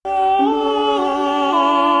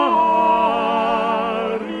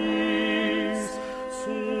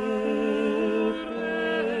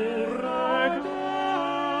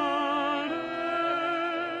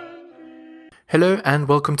Hello and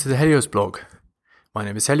welcome to the Helios blog. My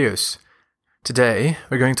name is Helios. Today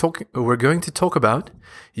we're going to talk about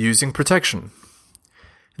using protection.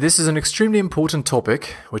 This is an extremely important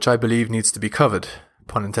topic which I believe needs to be covered,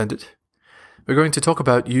 pun intended. We're going to talk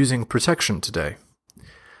about using protection today.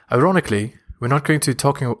 Ironically, we're not going to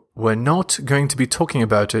be talking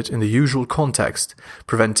about it in the usual context,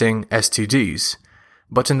 preventing STDs,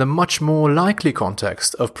 but in the much more likely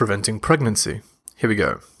context of preventing pregnancy. Here we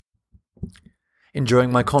go.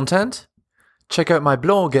 Enjoying my content? Check out my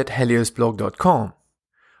blog at heliosblog.com.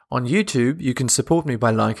 On YouTube, you can support me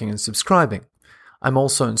by liking and subscribing. I'm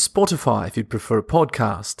also on Spotify if you'd prefer a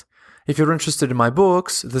podcast. If you're interested in my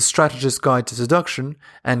books, The Strategist's Guide to Seduction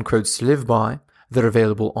and Quotes to Live By, they're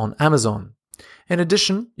available on Amazon. In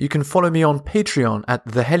addition, you can follow me on Patreon at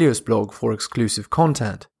The Helios Blog for exclusive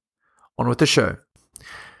content. On with the show.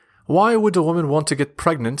 Why would a woman want to get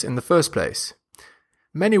pregnant in the first place?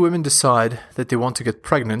 Many women decide that they want to get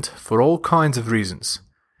pregnant for all kinds of reasons.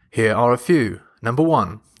 Here are a few. Number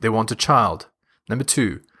 1, they want a child. Number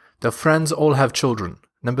 2, their friends all have children.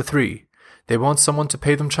 Number 3, they want someone to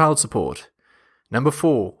pay them child support. Number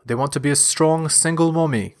 4, they want to be a strong single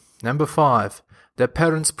mommy. Number 5, their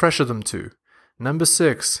parents pressure them to. Number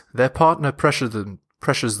 6, their partner pressures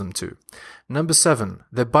them to. Number 7,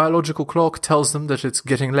 their biological clock tells them that it's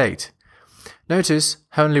getting late. Notice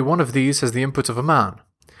how only one of these has the input of a man.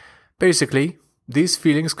 Basically, these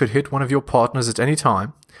feelings could hit one of your partners at any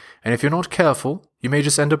time, and if you're not careful, you may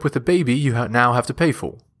just end up with a baby you now have to pay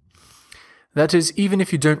for. That is, even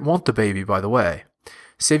if you don't want the baby, by the way.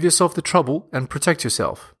 Save yourself the trouble and protect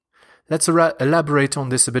yourself. Let's elaborate on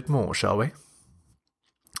this a bit more, shall we?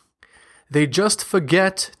 They just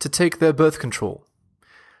forget to take their birth control.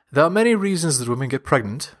 There are many reasons that women get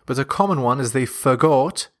pregnant, but a common one is they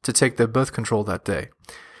forgot to take their birth control that day.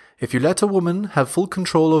 If you let a woman have full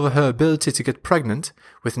control over her ability to get pregnant,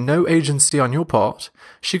 with no agency on your part,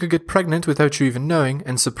 she could get pregnant without you even knowing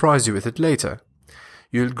and surprise you with it later.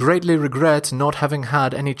 You'll greatly regret not having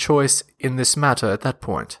had any choice in this matter at that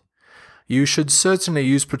point. You should certainly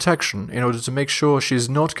use protection in order to make sure she is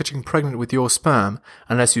not getting pregnant with your sperm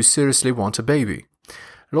unless you seriously want a baby.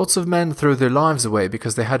 Lots of men throw their lives away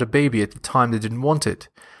because they had a baby at the time they didn't want it.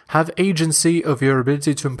 Have agency of your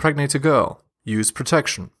ability to impregnate a girl. Use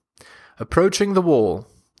protection. Approaching the wall.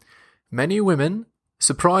 Many women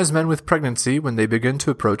surprise men with pregnancy when they begin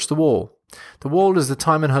to approach the wall. The wall is the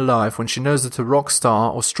time in her life when she knows that the rock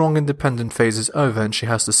star or strong independent phase is over and she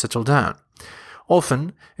has to settle down.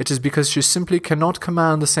 Often, it is because she simply cannot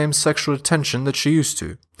command the same sexual attention that she used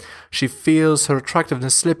to. She feels her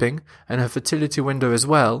attractiveness slipping and her fertility window as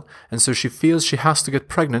well, and so she feels she has to get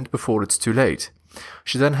pregnant before it's too late.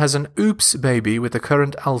 She then has an oops baby with the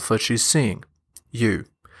current alpha she's seeing. You.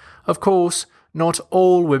 Of course, not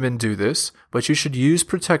all women do this, but you should use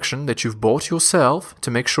protection that you've bought yourself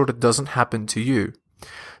to make sure it doesn't happen to you.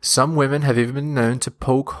 Some women have even been known to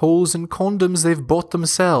poke holes in condoms they've bought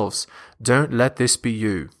themselves. Don't let this be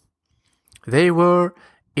you. They were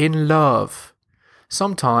in love.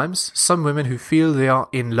 Sometimes, some women who feel they are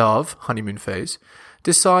in love, honeymoon phase,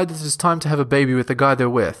 decide that it's time to have a baby with the guy they're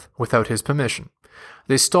with, without his permission.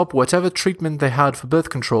 They stop whatever treatment they had for birth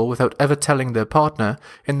control without ever telling their partner,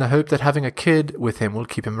 in the hope that having a kid with him will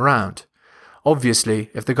keep him around. Obviously,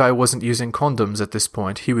 if the guy wasn't using condoms at this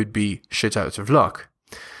point, he would be shit out of luck.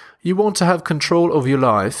 You want to have control over your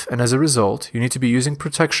life, and as a result, you need to be using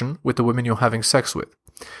protection with the women you're having sex with.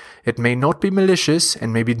 It may not be malicious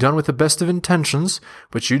and may be done with the best of intentions,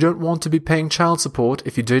 but you don't want to be paying child support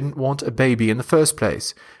if you didn't want a baby in the first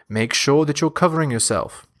place. Make sure that you're covering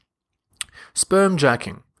yourself. Sperm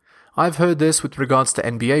jacking. I've heard this with regards to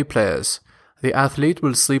NBA players. The athlete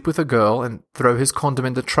will sleep with a girl and throw his condom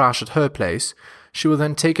in the trash at her place. She will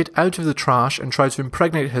then take it out of the trash and try to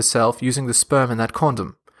impregnate herself using the sperm in that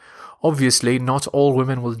condom. Obviously, not all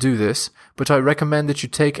women will do this, but I recommend that you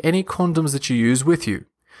take any condoms that you use with you.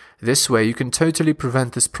 This way you can totally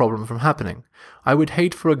prevent this problem from happening. I would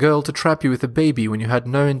hate for a girl to trap you with a baby when you had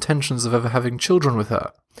no intentions of ever having children with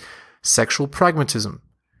her. Sexual pragmatism.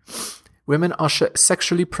 Women are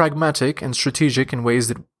sexually pragmatic and strategic in ways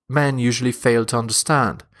that men usually fail to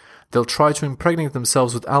understand. They'll try to impregnate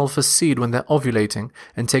themselves with alpha seed when they're ovulating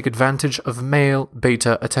and take advantage of male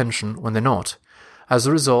beta attention when they're not. As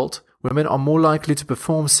a result, women are more likely to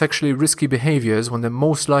perform sexually risky behaviors when they're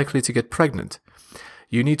most likely to get pregnant.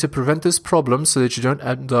 You need to prevent this problem so that you don't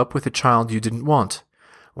end up with a child you didn't want.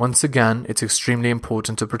 Once again, it's extremely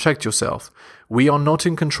important to protect yourself. We are not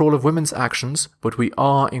in control of women's actions, but we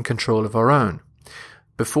are in control of our own.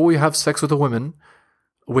 Before you have sex with a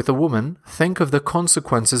woman, think of the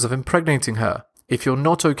consequences of impregnating her. If you're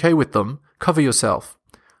not okay with them, Cover yourself.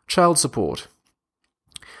 Child support.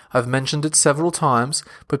 I've mentioned it several times,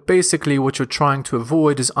 but basically what you're trying to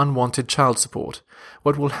avoid is unwanted child support.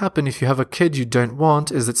 What will happen if you have a kid you don't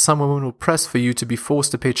want is that some women will press for you to be forced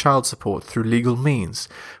to pay child support through legal means.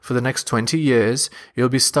 For the next 20 years, you'll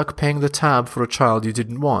be stuck paying the tab for a child you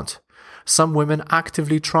didn't want. Some women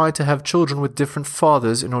actively try to have children with different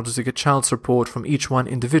fathers in order to get child support from each one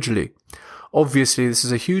individually. Obviously, this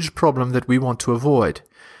is a huge problem that we want to avoid.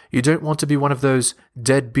 You don't want to be one of those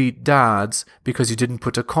deadbeat dads because you didn't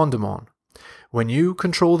put a condom on. When you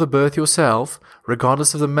control the birth yourself,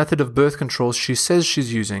 regardless of the method of birth control she says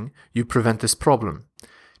she's using, you prevent this problem.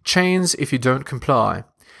 Chains if you don't comply.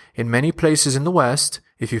 In many places in the West,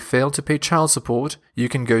 if you fail to pay child support, you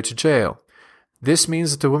can go to jail. This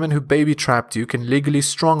means that the woman who baby-trapped you can legally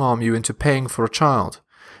strong-arm you into paying for a child.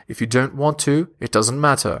 If you don't want to, it doesn't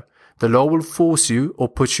matter. The law will force you or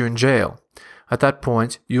put you in jail. At that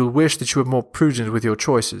point, you'll wish that you were more prudent with your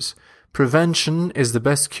choices. Prevention is the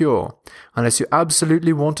best cure. Unless you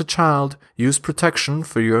absolutely want a child, use protection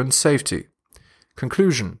for your own safety.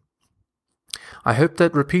 Conclusion. I hope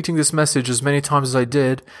that repeating this message as many times as I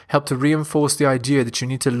did helped to reinforce the idea that you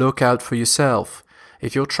need to look out for yourself.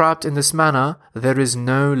 If you're trapped in this manner, there is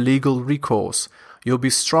no legal recourse. You'll be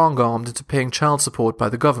strong-armed into paying child support by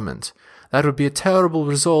the government. That would be a terrible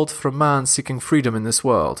result for a man seeking freedom in this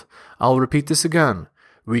world. I'll repeat this again.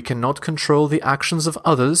 We cannot control the actions of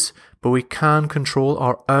others, but we can control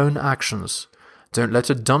our own actions. Don't let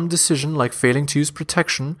a dumb decision like failing to use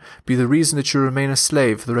protection be the reason that you remain a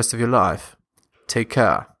slave for the rest of your life. Take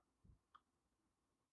care.